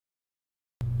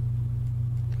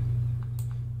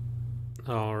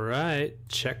All right,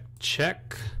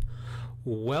 check.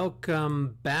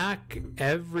 Welcome back,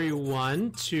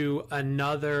 everyone, to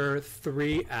another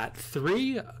 3 at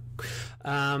 3.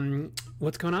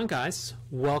 What's going on, guys?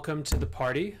 Welcome to the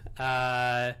party.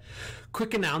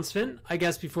 Quick announcement, I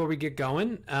guess, before we get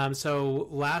going. So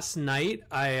last night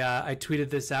I tweeted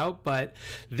this out, but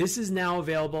this is now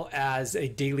available as a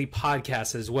daily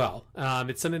podcast as well.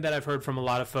 It's something that I've heard from a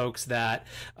lot of folks that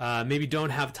maybe don't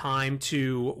have time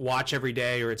to watch every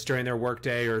day, or it's during their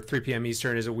workday, or 3 p.m.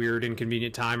 Eastern is a weird,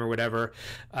 inconvenient time or whatever.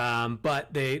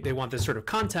 But they want this sort of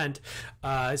content.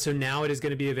 So now it is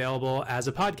going to be available as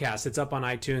a podcast. It's up on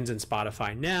iTunes and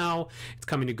Spotify now. It's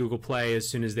coming to Google Play as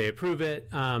soon as they approve it.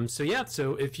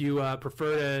 So if you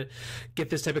prefer to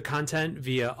get this type of content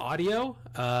via audio,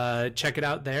 check it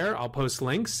out there. I'll post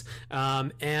links,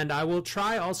 and I will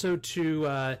try also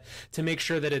to make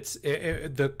sure that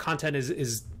the content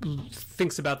is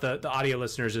thinks about the audio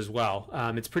listeners as well.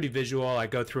 It's pretty visual. I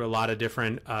go through a lot of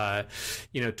different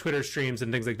Twitter streams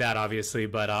and things like that, obviously,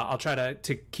 but I'll try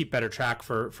to keep better track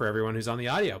for everyone who's on the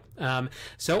audio.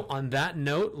 So on that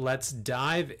note, let's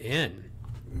dive in.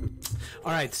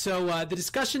 All right, so the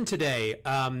discussion today,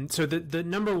 so the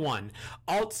number one,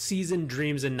 alt season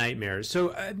dreams and nightmares.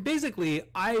 So basically,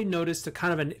 I noticed a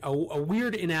kind of a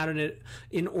weird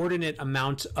inordinate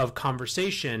amount of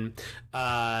conversation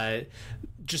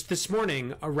just this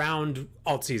morning around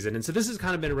alt season. And so this has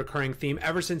kind of been a recurring theme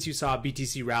ever since you saw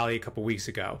BTC rally a couple weeks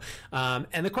ago.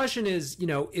 And the question is,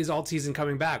 is alt season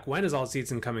coming back? When is alt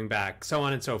season coming back? So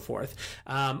on and so forth.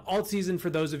 Alt season, for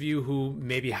those of you who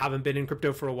maybe haven't been in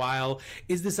crypto for a while,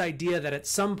 is this idea that at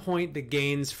some point the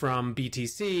gains from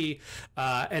BTC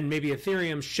and maybe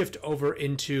Ethereum shift over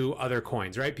into other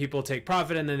coins, right? People take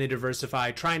profit and then they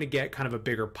diversify, trying to get kind of a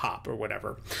bigger pop or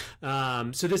whatever.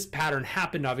 So this pattern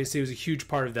happened. Obviously, it was a huge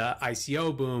part of the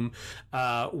ICO boom,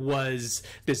 was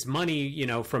this money,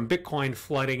 from Bitcoin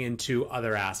flooding into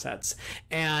other assets.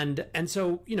 And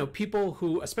so, people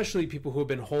who, especially people who have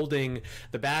been holding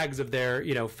the bags of their,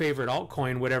 favorite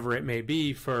altcoin, whatever it may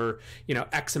be, for,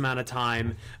 X amount of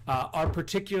time, are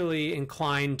particularly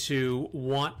inclined to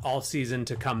want alt season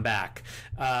to come back.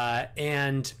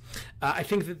 And I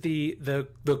think that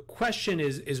the question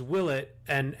is will it,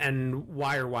 and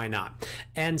why or why not?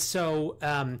 And so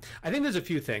I think there's a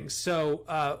few things. So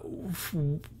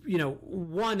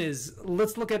one is,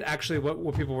 let's look at actually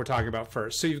what people were talking about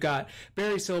first. So you've got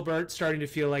Barry Silbert starting to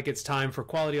feel like it's time for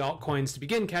quality altcoins to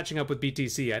begin catching up with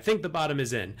BTC. I think the bottom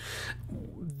is in.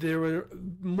 There were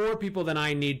more people than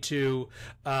I need to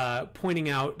pointing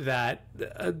out that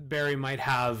Barry might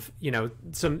have,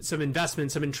 some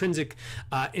investment, some intrinsic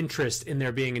interest in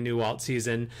there being a new alt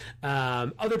season.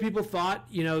 Other people thought,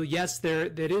 yes,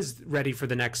 that is ready for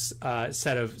the next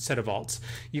set of alts.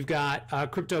 You've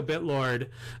got Crypto Bitlord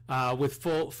with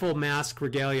full mask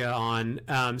regalia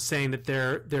on, saying that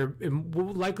there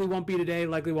likely won't be today,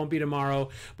 likely won't be tomorrow,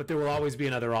 but there will always be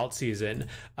another alt season.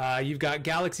 You've got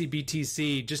Galaxy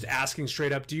BTC just asking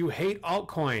straight up, do you hate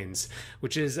altcoins?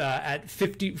 Which is at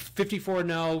 54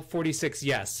 no, 46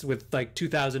 yes, with like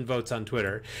 2,000 votes on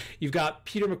Twitter. You've got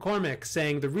Peter McCormick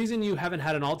saying the reason you haven't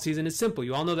had an alt season is simple.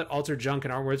 You all know that alts are junk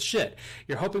and aren't worth shit.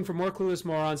 You're hoping for more clueless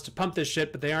morons to pump this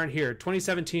shit, but they aren't here.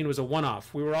 2017 was a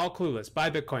one-off. We were all clueless. Buy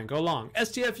Bitcoin. Go long.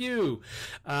 STFU.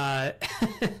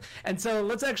 And so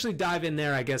let's actually dive in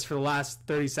there, I guess, for the last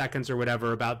 30 seconds or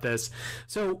whatever about this.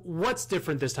 So what's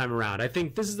different this time around? I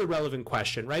think this is the relevant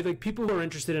question, right? Like, people who are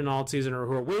interested in alt season or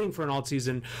who are waiting for an alt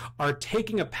season are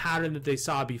taking a pattern that they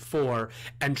saw before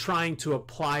and trying to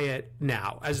apply it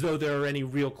now, as though there are any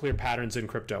real clear patterns in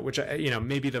crypto, which,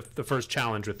 maybe the first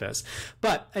challenge with this.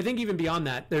 But I think even beyond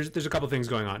that, there's a couple things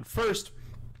going on. First,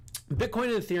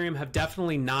 Bitcoin and Ethereum have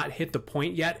definitely not hit the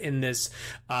point yet in this,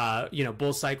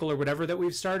 bull cycle or whatever that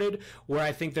we've started, where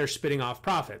I think they're spitting off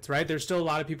profits, right? There's still a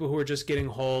lot of people who are just getting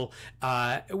whole.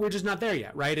 We're just not there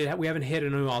yet, right? We haven't hit a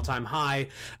new all-time high.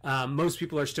 Most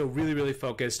people are still really, really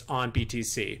focused on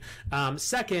BTC.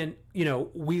 Second,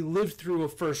 we lived through a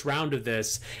first round of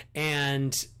this,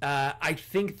 and I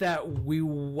think that we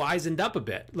wisened up a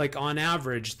bit. Like, on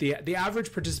average, the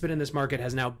average participant in this market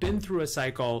has now been through a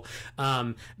cycle.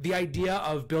 The idea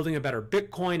of building a better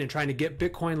Bitcoin and trying to get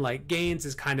Bitcoin-like gains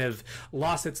is kind of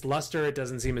lost its luster. It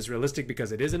doesn't seem as realistic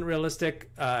because it isn't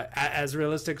realistic, as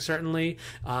realistic, certainly.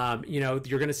 You're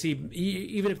going to see,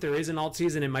 even if there is an alt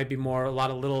season, it might be more a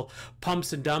lot of little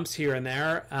pumps and dumps here and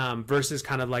there, versus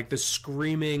kind of like the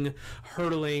screaming,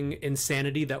 hurtling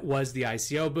insanity that was the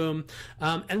ICO boom.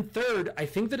 And third, I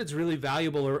think that it's really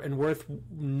valuable and worth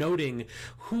noting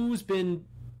who's been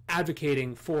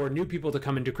advocating for new people to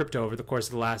come into crypto over the course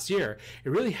of the last year. It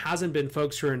really hasn't been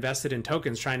folks who are invested in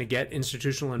tokens trying to get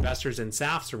institutional investors in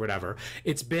SAFs or whatever.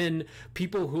 It's been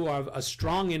people who have a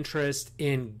strong interest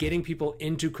in getting people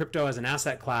into crypto as an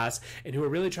asset class and who are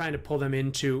really trying to pull them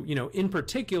into, you know, in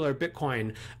particular,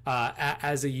 Bitcoin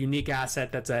as a unique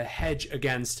asset that's a hedge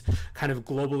against kind of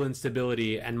global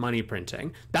instability and money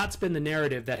printing. That's been the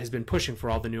narrative that has been pushing for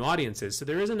all the new audiences. So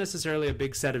there isn't necessarily a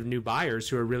big set of new buyers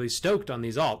who are really stoked on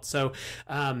these alts. So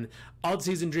alt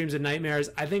season dreams and nightmares.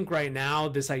 I think right now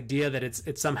this idea that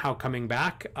it's somehow coming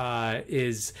back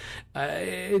is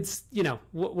it's, you know,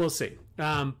 we'll see.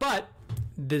 But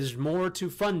there's more to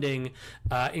funding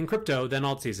in crypto than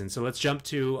alt season. So let's jump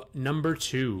to number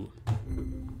 2.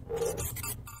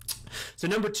 So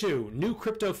number 2, new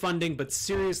crypto funding, but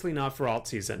seriously not for alt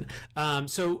season.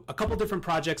 So a couple different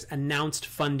projects announced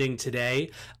funding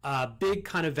today, big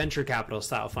kind of venture capital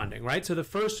style funding, right? So the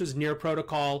first was Near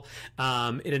Protocol.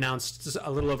 It announced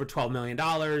a little over $12 million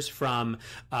from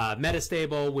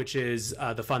Metastable, which is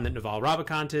the fund that Naval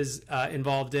Ravikant is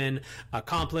involved in,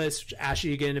 Accomplice, Ash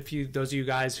Egan, those of you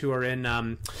guys who are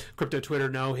in crypto Twitter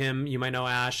know him, you might know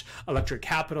Ash, Electric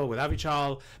Capital with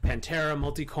Avichal, Pantera,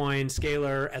 Multicoin,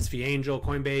 Scalar, SV Angel,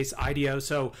 Coinbase, IDEO.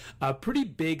 So a pretty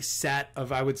big set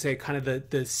of, I would say, kind of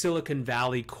the Silicon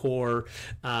Valley core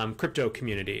crypto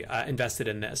community invested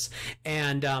in this.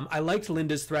 And I liked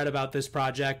Linda's thread about this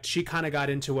project. She kind of got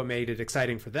into what made it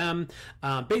exciting for them.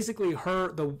 Basically,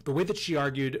 the way that she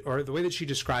argued, or the way that she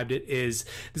described it, is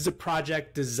this is a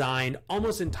project designed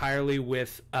almost entirely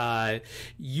with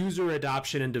user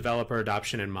adoption and developer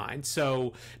adoption in mind.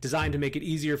 So designed to make it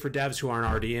easier for devs who aren't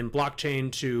already in blockchain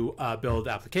to build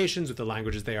applications with the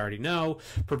languages they already know,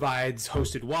 provides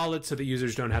hosted wallets so that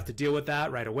users don't have to deal with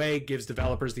that right away, gives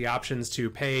developers the options to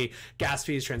pay gas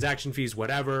fees, transaction fees,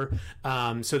 whatever,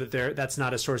 so that that's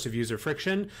not a source of user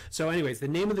friction. So anyways, the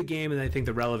name of the game, and I think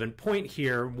the relevant point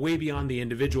here, way beyond the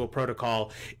individual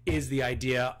protocol, is the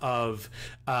idea of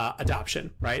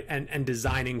adoption, right? And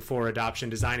designing for adoption,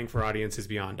 designing for audiences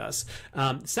beyond us.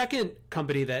 Second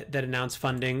company that announced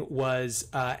funding was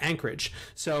Anchorage.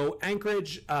 So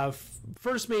Anchorage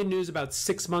first made news about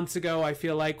 6 months ago, I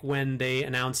feel like, when they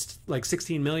announced like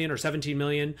 16 million or 17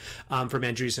 million from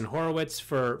Andreessen Horowitz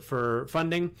for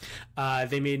funding.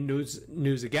 They made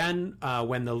news again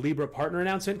when the Libra partner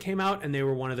announcement came out, and they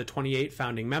were one of the 28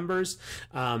 founding members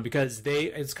because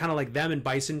it's kind of like them and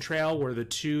Bison Trail were the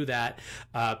two that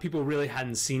people really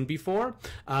hadn't seen before.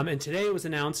 And today it was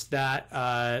announced that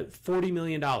 $40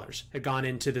 million had gone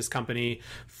into this company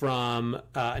from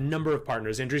a number of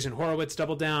partners. Andreessen Horowitz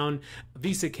doubled down.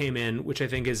 Visa came in, which I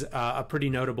think is a pretty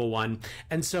notable one.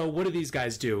 And so what do these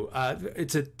guys do?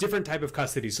 It's a different type of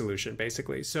custody solution,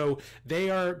 basically. So they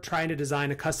are trying to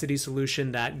design a custody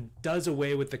solution that does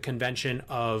away with the convention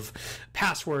of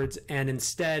passwords and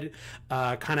instead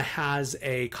kind of has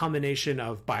a combination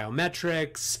of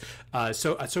biometrics,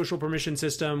 so a social permission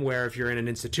system where if you're in an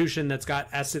institution that's got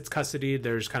assets custody,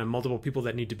 there's kind of multiple people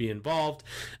that need to be involved.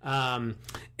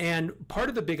 And part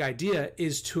of the big idea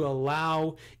is to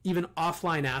allow even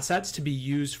offline assets to be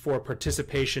used for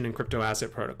participation in crypto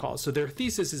asset protocols. So their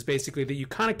thesis is basically that you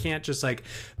kind of can't just like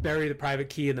bury the private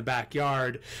key in the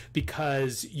backyard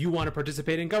because you want to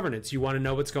participate in governance. You want to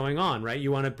know what's going on, right?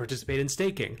 You want to participate in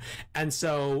staking. And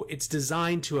so it's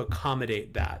designed to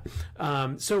accommodate that.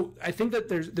 So I think that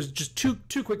there's just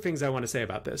two quick things I want to say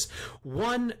about this.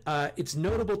 One, it's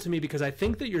notable to me because I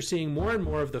think that you're seeing more and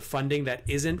more of the funding that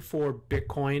isn't for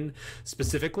Bitcoin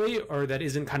specifically, or that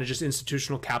isn't kind of just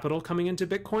institutional capital coming into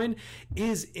Bitcoin,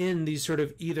 is in these sort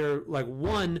of either like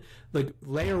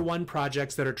layer 1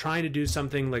 projects that are trying to do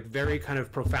something like very kind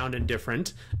of profound and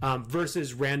different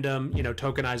versus random,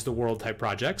 tokenize the world type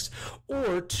projects,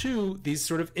 or 2, these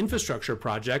sort of infrastructure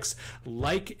projects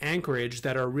like Anchorage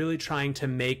that are really trying to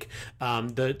make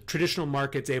the traditional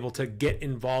markets able to get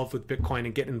involved with Bitcoin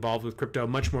and get involved with crypto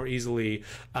much more easily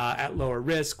at lower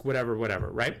risk, whatever,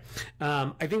 right?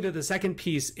 I think that the second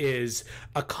piece is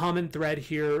a common thread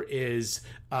here is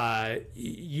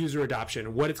user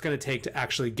adoption, what it's going to take to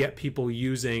actually get people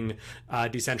using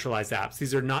decentralized apps.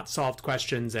 These are not solved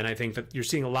questions, and I think that you're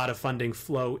seeing a lot of funding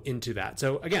flow into that.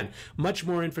 So again, much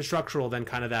more infrastructural than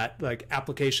kind of that like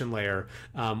application layer,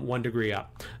 1 degree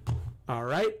up. All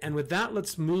right, and with that,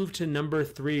 let's move to number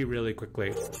 3 really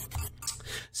quickly.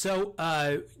 So,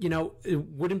 it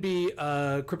wouldn't be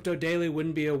Crypto Daily,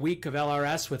 wouldn't be a week of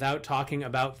LRS without talking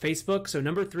about Facebook. So,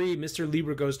 number 3, Mr.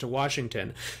 Libra goes to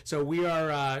Washington. So, we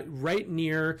are right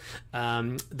near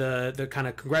the kind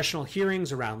of congressional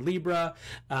hearings around Libra.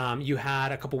 You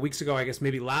had a couple weeks ago, I guess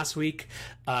maybe last week,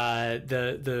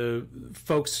 the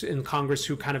folks in Congress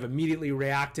who kind of immediately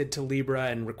reacted to Libra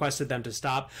and requested them to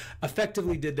stop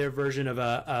effectively did their version of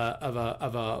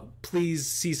a please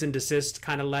cease and desist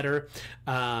kind of letter,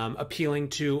 appealing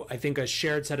to, I think, a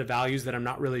shared set of values that I'm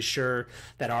not really sure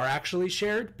that are actually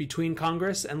shared between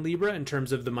Congress and Libra in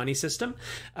terms of the money system.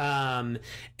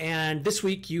 And this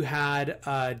week you had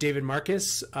David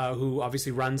Marcus, who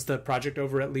obviously runs the project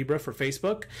over at Libra for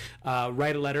Facebook,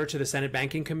 write a letter to the Senate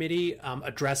Banking Committee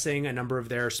addressing a number of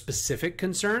their specific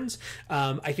concerns.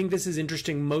 I think this is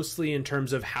interesting mostly in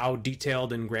terms of how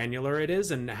detailed and granular it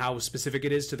is and how specific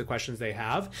it is to the questions they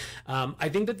have. I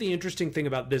think that the interesting thing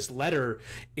about this letter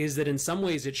is that in some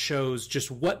ways it shows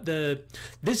just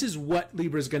this is what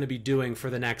Libra is going to be doing for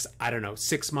the next,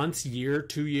 6 months, year,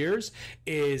 2 years,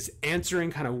 is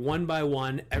answering kind of one by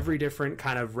one every different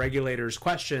kind of regulator's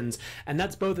questions. And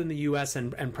that's both in the US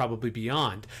and probably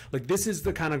beyond. Like, this is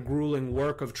the kind of grueling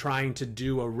work of trying to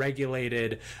do a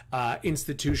regulated,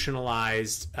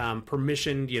 institutionalized,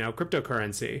 permissioned,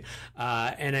 cryptocurrency.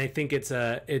 And I think it's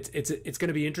going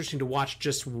to be interesting to watch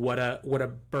just what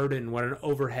a burden, what an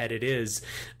overhead it is,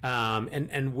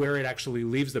 and where it actually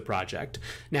leaves the project.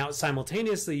 Now,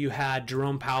 simultaneously, you had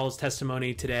Jerome Powell's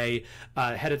testimony today,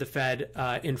 head of the Fed,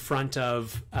 in front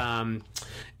of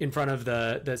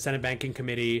the Senate Banking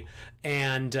Committee,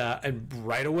 and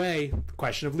right away, the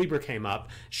question of Libra came up.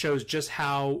 Shows just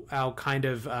how kind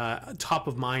of top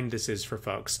of mind this is for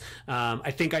folks.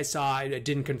 I think I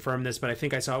didn't confirm this, but I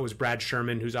think I saw it was Brad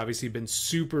Sherman, who's obviously been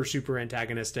super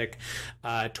antagonistic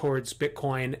towards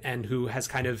Bitcoin, and who has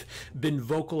kind of been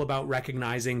vocal about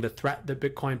recognizing the threat that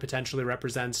Bitcoin potentially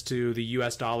represents to the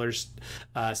US dollar's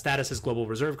status as global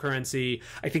reserve currency.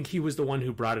 I think he was the one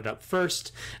who brought it up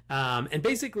first. And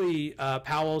basically,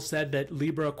 Powell said that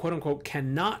Libra, quote unquote,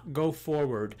 cannot go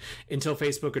forward until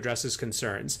Facebook addresses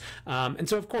concerns. And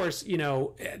so, of course,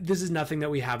 this is nothing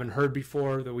that we haven't heard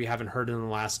before, that we haven't heard in the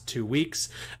last 2 weeks.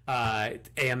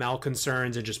 AML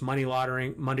concerns and just money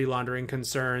laundering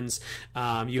concerns.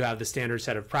 You have the standard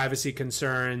set of privacy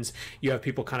concerns. You have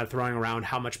people kind of throwing around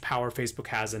how much power Facebook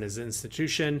has in as an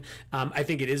institution. I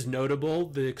think it is notable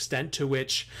the extent to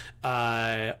which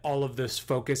all of this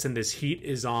focus and this heat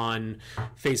is on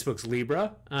Facebook's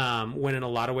Libra, when in a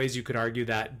lot of ways you could argue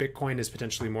that Bitcoin is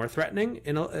potentially more threatening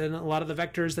in a lot of the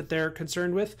vectors that they're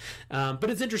concerned with. But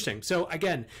it's interesting. So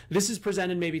again, this is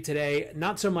presented maybe today,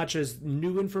 not so much as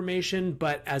new information,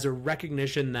 but as a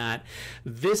recognition that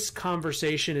this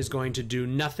conversation is going to do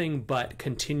nothing but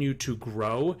continue to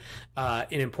grow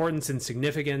in importance and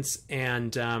significance.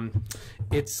 And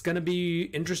it's going to be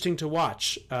interesting to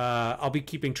watch. I'll be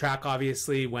keeping track,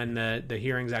 obviously, when the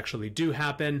hearings actually do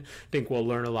happen. I think we'll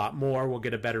learn a lot more. We'll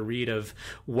get a better read of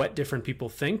what different people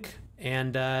think.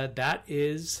 And that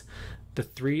is the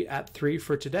 3 at 3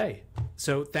 for today.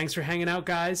 So thanks for hanging out,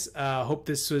 guys. Hope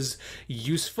this was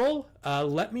useful.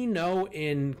 Let me know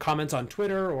in comments on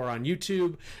Twitter or on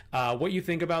YouTube what you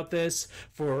think about this.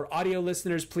 For audio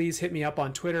listeners, please hit me up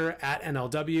on Twitter at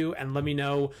NLW and let me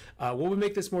know what would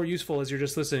make this more useful as you're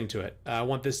just listening to it. I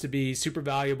want this to be super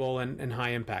valuable and high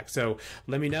impact. So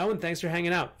let me know, and thanks for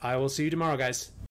hanging out. I will see you tomorrow, guys.